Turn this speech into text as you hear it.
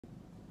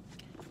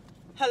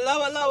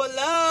Hello, hello,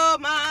 hello,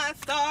 my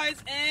stars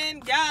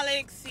and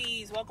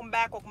galaxies. Welcome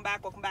back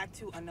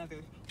to another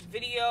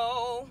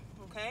video.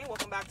 Okay,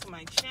 welcome back to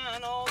my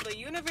channel, The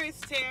Universe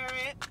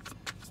Tarot.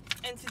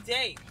 And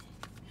today,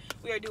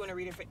 we are doing a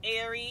reading for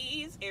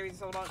Aries. Aries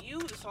is all about you.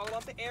 It's all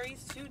about the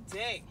Aries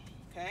today.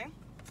 Okay.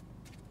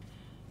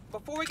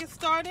 Before we get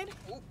started,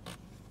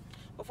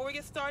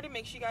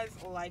 make sure you guys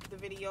like the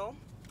video,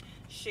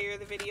 share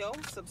the video,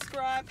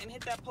 subscribe, and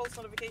hit that post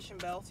notification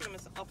bell so you don't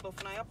miss an upload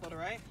when I upload,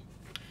 alright?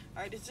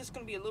 Alright, it's just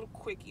going to be a little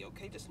quickie,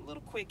 okay? Just a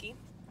little quickie,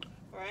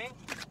 alright?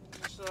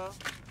 So,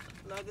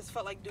 I just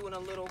felt like doing a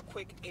little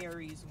quick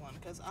Aries one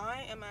because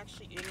I am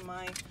actually in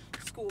my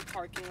school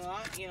parking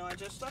lot. You know, I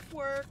just left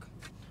work,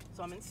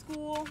 so I'm in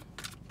school,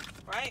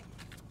 right?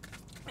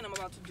 And I'm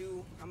about to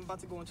go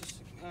into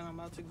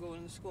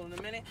school in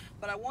a minute,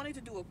 but I wanted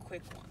to do a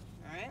quick one,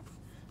 alright?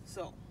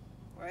 So,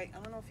 right, I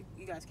don't know if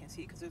you guys can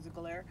see it because there's a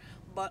glare,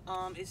 but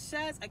it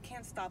says, I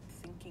can't stop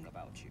thinking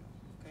about you,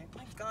 okay?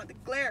 My God, the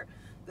glare.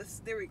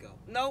 There we go.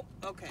 Nope.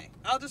 Okay.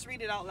 I'll just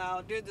read it out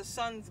loud. The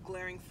sun's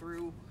glaring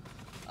through.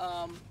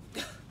 Okay.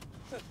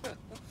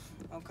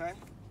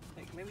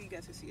 Like, maybe you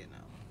guys can see it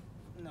now.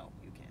 No,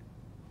 you can't.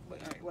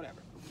 But, alright,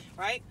 whatever.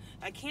 Right?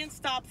 I can't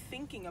stop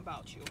thinking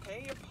about you,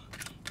 okay?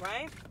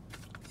 Right?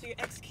 So your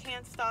ex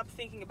can't stop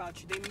thinking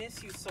about you. They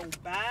miss you so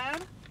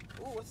bad.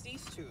 Ooh, what's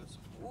these twos?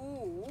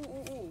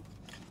 Ooh.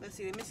 Let's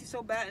see. They miss you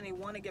so bad and they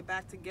want to get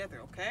back together,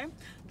 okay?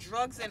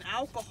 Drugs and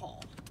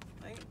alcohol.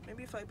 Right?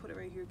 Maybe if I put it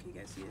right here, can you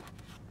guys see it?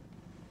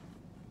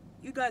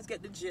 You guys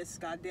get the gist,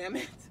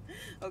 goddammit.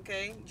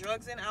 Okay?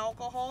 Drugs and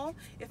alcohol.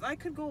 If I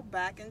could go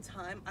back in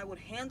time, I would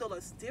handle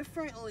us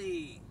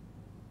differently.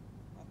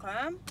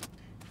 Okay?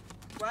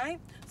 Right?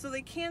 So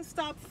they can't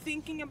stop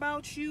thinking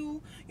about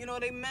you. You know,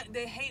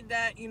 they hate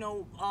that, you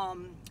know,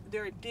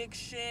 their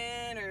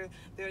addiction or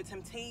their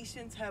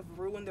temptations have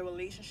ruined their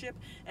relationship,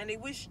 and they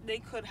wish they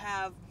could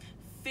have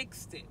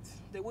fixed it.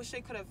 They wish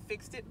they could have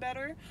fixed it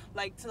better,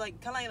 like to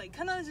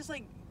kind of just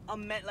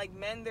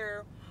mend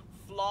their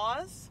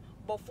flaws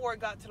before it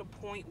got to the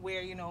point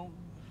where, you know,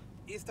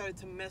 it started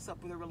to mess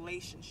up with a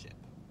relationship.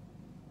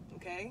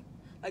 Okay,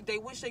 like they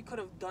wish they could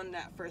have done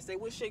that first. They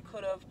wish they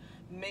could have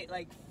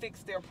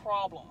fixed their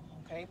problem,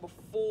 okay,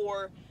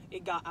 before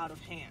it got out of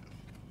hand.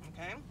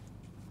 Okay,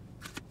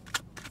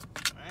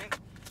 all right.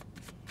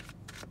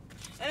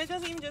 And it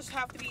doesn't even just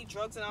have to be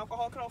drugs and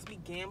alcohol. It could also be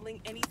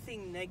gambling,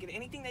 anything negative,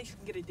 anything that you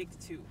can get addicted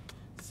to.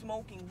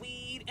 Smoking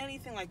weed,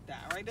 anything like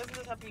that, right? It doesn't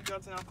just have to be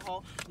drugs and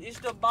alcohol. It's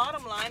the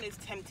bottom line is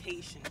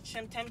temptation.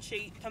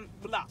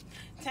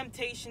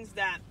 Temptations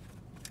that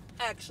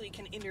actually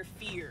can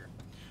interfere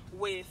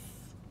with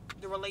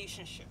the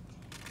relationship.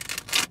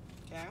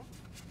 Okay?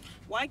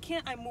 Why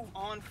can't I move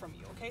on from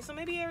you? Okay, so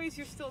maybe Aries,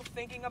 you're still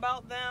thinking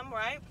about them,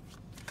 right?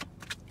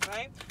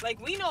 Right?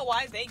 Like, we know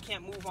why they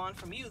can't move on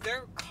from you.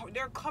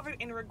 They're covered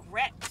in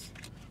regret.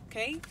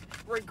 Okay?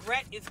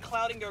 Regret is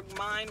clouding their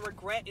mind.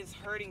 Regret is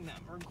hurting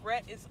them.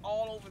 Regret is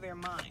all over their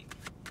mind.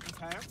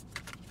 Okay?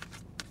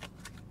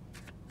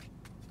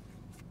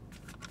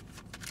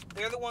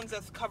 They're the ones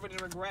that's covered in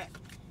regret.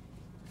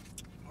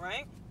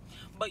 Right?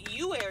 But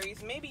you,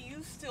 Aries, maybe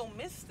you still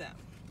miss them.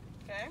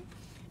 Okay?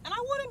 And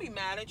I wouldn't be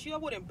mad at you. I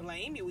wouldn't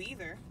blame you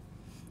either.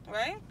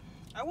 Right?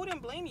 I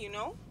wouldn't blame you,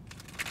 no?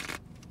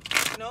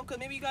 You know, because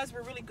maybe you guys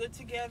were really good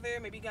together.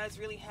 Maybe you guys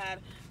really had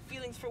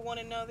feelings for one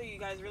another. You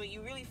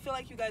really feel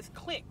like you guys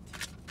clicked,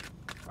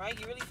 right?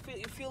 You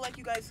feel like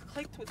you guys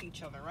clicked with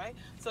each other, right?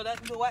 So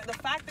that the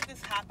fact that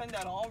this happened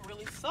at all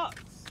really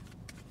sucks.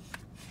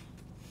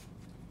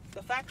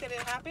 The fact that it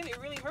happened, it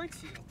really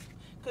hurts you,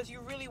 because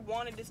you really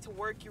wanted this to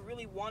work. You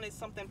really wanted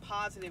something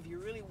positive. You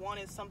really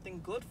wanted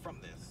something good from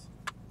this.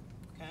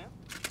 Okay.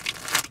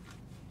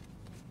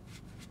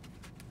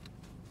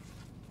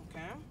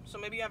 So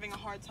maybe you're having a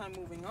hard time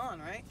moving on,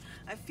 right?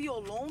 I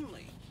feel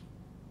lonely.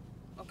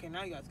 Okay,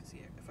 now you guys can see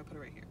it if I put it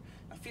right here.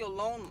 I feel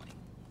lonely,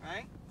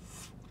 right?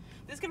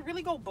 This could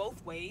really go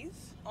both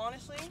ways,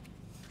 honestly.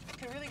 It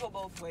can really go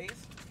both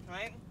ways,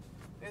 right?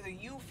 Either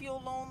you feel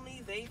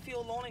lonely, they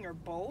feel lonely, or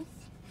both,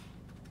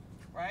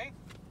 right?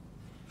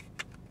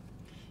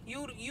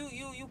 You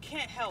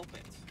can't help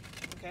it,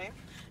 okay?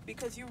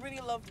 Because you really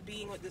loved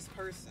being with this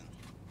person,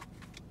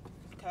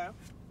 okay?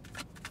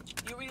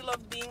 You really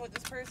loved being with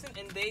this person,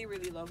 and they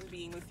really loved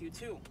being with you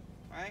too,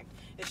 right?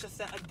 It's just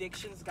that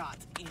addictions got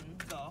in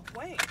the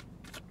way,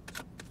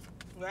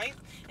 right?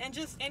 And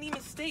just any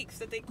mistakes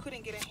that they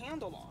couldn't get a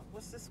handle on.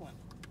 What's this one?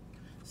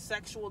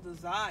 Sexual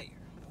desire.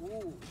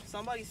 Ooh,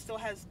 somebody still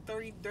has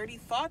dirty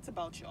thoughts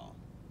about y'all,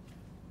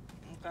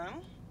 okay?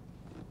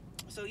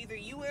 So either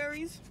you,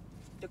 Aries,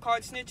 the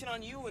card snitching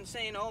on you and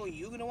saying, oh,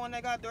 you the one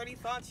that got dirty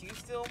thoughts, you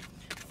still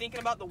thinking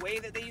about the way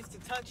that they used to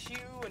touch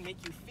you and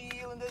make you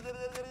feel, and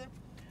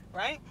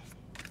right?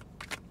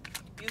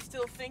 You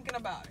still thinking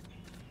about it,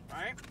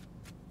 right?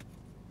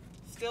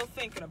 Still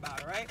thinking about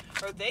it, right?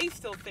 Or they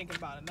still thinking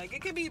about it. Like,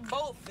 it could be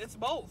both. It's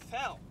both.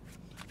 Hell,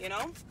 you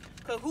know?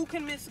 Because who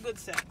can miss good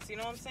sex? You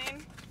know what I'm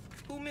saying?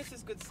 Who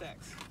misses good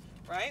sex,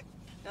 right?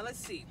 Now, let's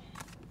see,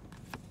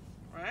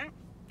 right?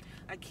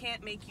 I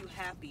can't make you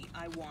happy.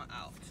 I want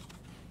out.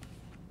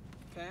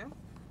 Okay?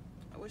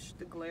 I wish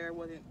the glare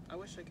wasn't, I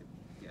wish I could,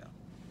 yeah.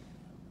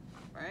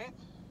 Right?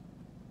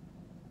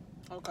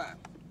 Okay.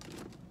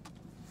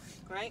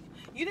 Right?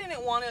 You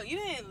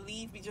didn't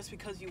leave just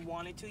because you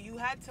wanted to. You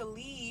had to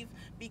leave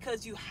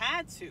because you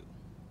had to.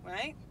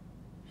 Right?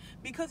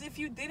 Because if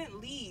you didn't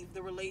leave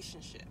the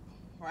relationship,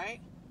 right,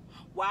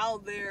 while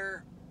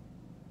their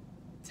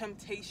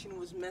temptation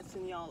was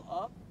messing y'all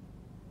up,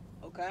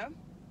 okay,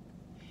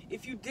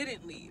 if you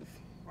didn't leave,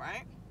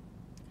 right,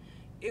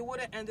 it would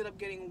have ended up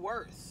getting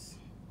worse,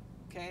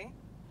 okay,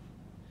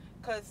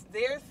 because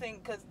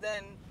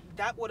then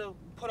that would have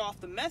put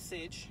off the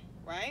message,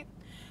 right,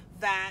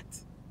 that,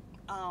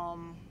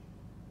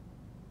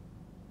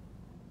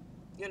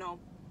 you know,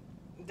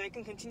 they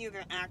can continue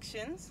their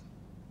actions,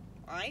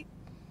 right,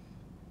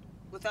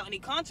 without any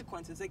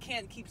consequences. They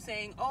can't keep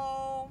saying,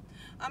 oh,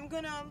 I'm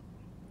gonna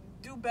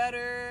do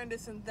better and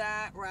this and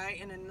that,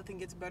 right? And then nothing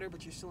gets better,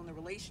 but you're still in the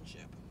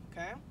relationship.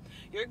 Okay?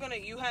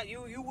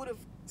 You would have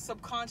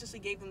subconsciously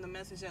gave them the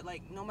message that,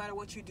 like, no matter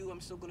what you do,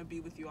 I'm still gonna be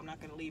with you. I'm not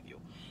gonna leave you.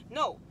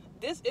 No,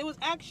 it was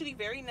actually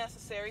very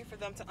necessary for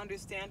them to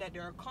understand that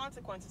there are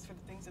consequences for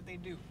the things that they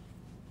do.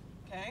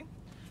 Okay?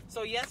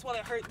 So yes, while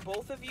it hurt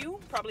both of you,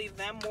 probably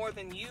them more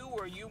than you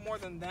or you more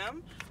than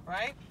them,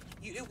 right?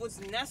 It was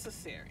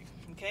necessary.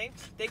 Okay?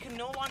 They can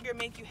no longer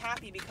make you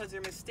happy because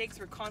their mistakes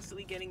were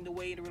constantly getting in the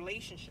way of the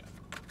relationship.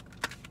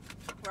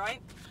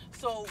 Right?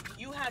 So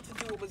you had to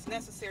do what was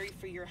necessary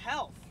for your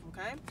health.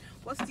 Okay?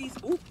 What's these?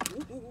 Ooh,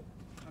 ooh, ooh.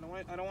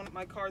 I don't want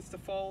my cards to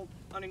fall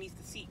underneath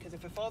the seat, because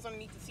if it falls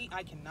underneath the seat,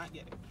 I cannot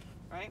get it.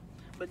 Right?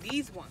 But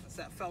these ones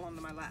that fell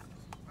onto my lap,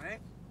 right?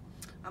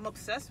 I'm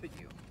obsessed with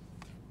you.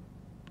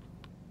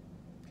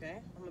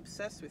 Okay? I'm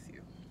obsessed with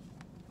you.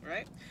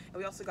 Right? And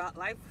we also got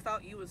life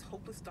without you is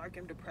hopeless, dark,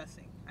 and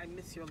depressing. I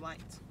miss your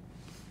light.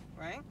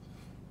 Right?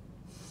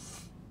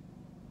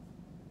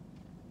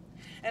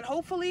 And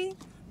hopefully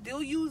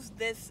they'll use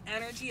this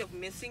energy of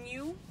missing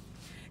you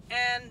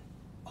and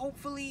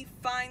hopefully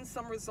find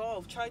some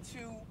resolve. Try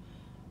to,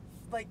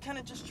 like, kind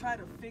of just try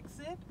to fix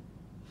it.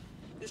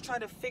 Just try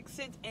to fix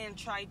it and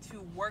try to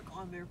work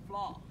on their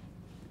flaw.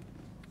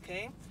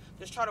 Okay?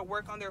 Just try to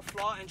work on their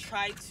flaw and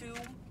try to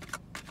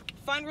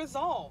find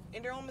resolve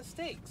in their own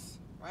mistakes.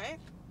 Right?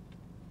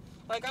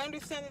 Like, I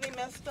understand that they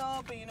messed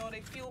up and, you know, they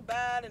feel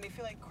bad and they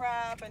feel like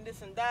crap and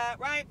this and that,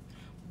 right?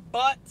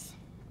 But,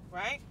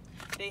 right,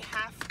 they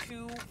have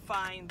to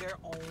find their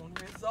own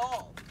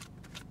resolve.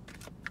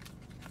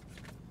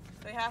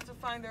 They have to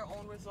find their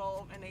own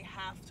resolve, and they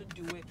have to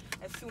do it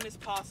as soon as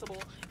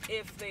possible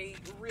if they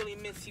really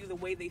miss you the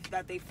way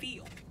that they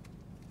feel.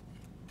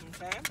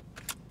 Okay?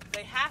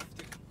 They have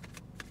to.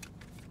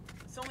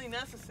 It's only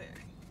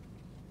necessary.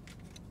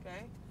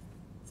 Okay?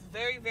 It's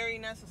very, very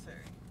necessary.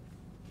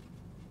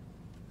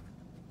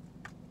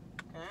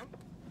 Okay?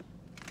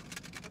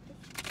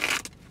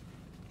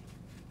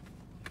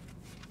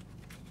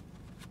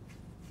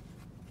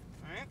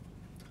 Alright?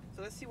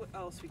 So let's see what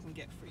else we can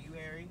get for you,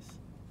 Aries.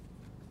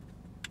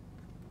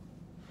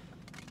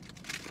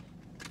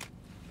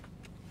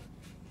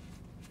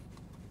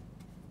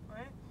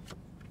 Alright?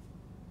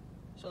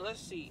 So let's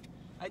see.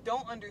 I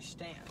don't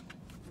understand.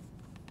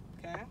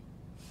 Okay?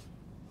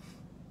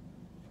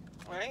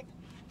 Alright?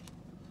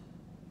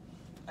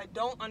 I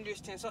don't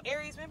understand. So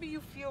Aries, maybe you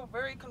feel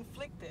very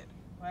conflicted,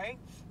 right?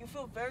 You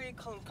feel very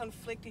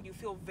conflicted. You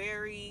feel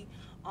very,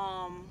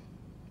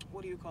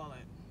 what do you call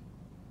it?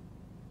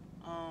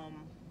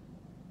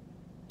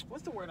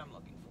 What's the word I'm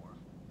looking for?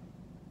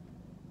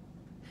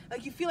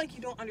 Like, you feel like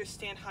you don't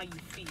understand how you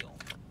feel,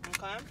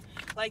 okay?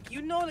 Like,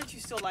 you know that you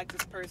still like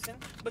this person,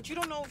 but you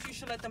don't know if you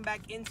should let them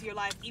back into your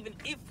life even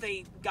if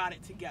they got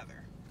it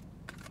together,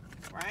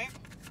 right?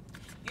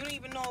 You don't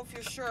even know if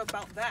you're sure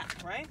about that,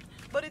 right?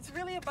 But it's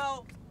really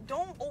about,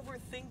 don't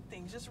overthink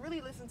things. Just really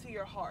listen to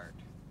your heart.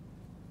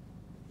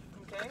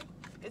 Okay?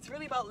 It's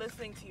really about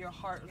listening to your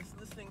heart.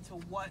 Listening to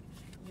what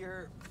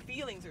your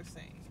feelings are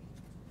saying.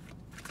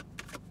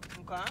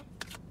 Okay?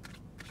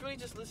 It's really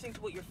just listening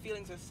to what your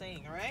feelings are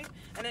saying, alright?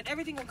 And then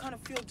everything will kind of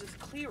feel just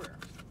clearer.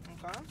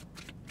 Okay?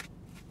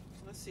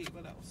 So let's see,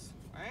 what else?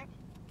 Alright?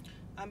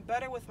 I'm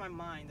better with my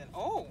mind than...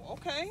 Oh,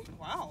 okay.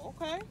 Wow,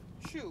 okay.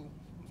 Shoo.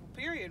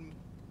 Period.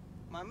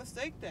 My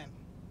mistake then.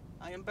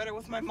 I am better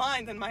with my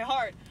mind than my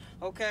heart.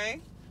 Okay?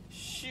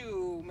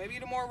 Shoo. Maybe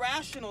the more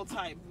rational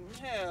type.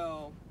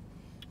 Hell.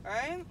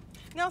 Alright?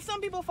 Now,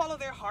 some people follow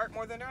their heart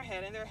more than their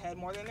head, and their head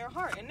more than their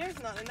heart. And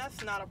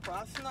that's not a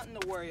problem. It's nothing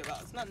to worry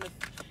about. It's nothing to,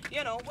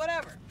 you know,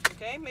 whatever.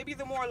 Okay? Maybe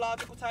the more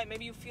logical type.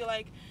 Maybe you feel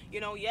like,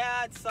 you know,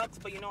 yeah, it sucks,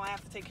 but, you know, I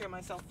have to take care of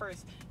myself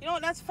first. You know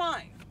what? That's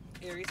fine,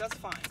 Aries. That's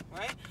fine.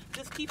 Right?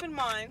 Just keep in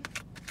mind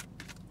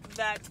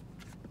that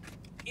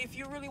if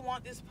you really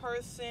want this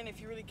person, if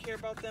you really care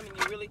about them, and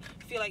you really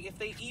feel like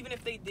even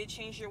if they did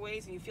change your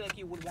ways and you feel like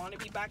you would want to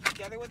be back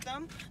together with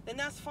them, then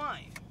that's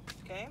fine,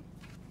 okay?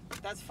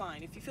 That's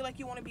fine. If you feel like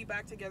you want to be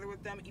back together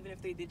with them, even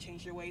if they did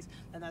change their ways,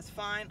 then that's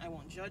fine. I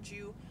won't judge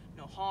you.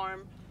 No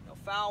harm, no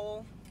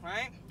foul,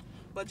 right?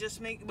 But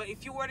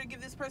if you were to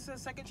give this person a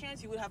second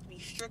chance, you would have to be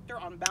stricter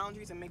on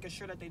boundaries and making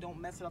sure that they don't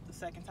mess it up the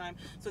second time,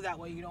 so that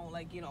way you don't,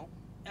 like, you know,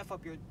 F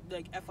up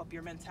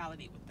your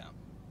mentality with them.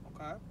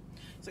 Okay?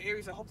 So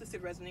Aries, I hope this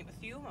did resonate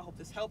with you. I hope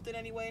this helped in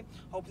any way.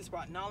 I hope this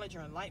brought knowledge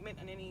or enlightenment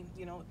in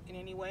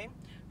any way.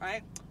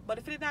 Right? But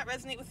if it did not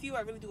resonate with you,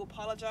 I really do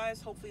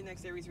apologize. Hopefully the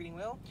next Aries reading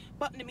will.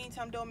 But in the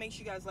meantime, don't make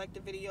sure you guys like the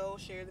video,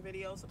 share the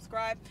video,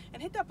 subscribe,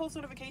 and hit that post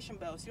notification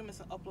bell so you don't miss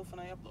an upload when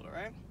I upload,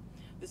 alright?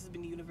 This has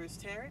been the Universe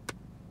Tarot.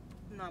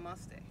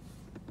 Namaste.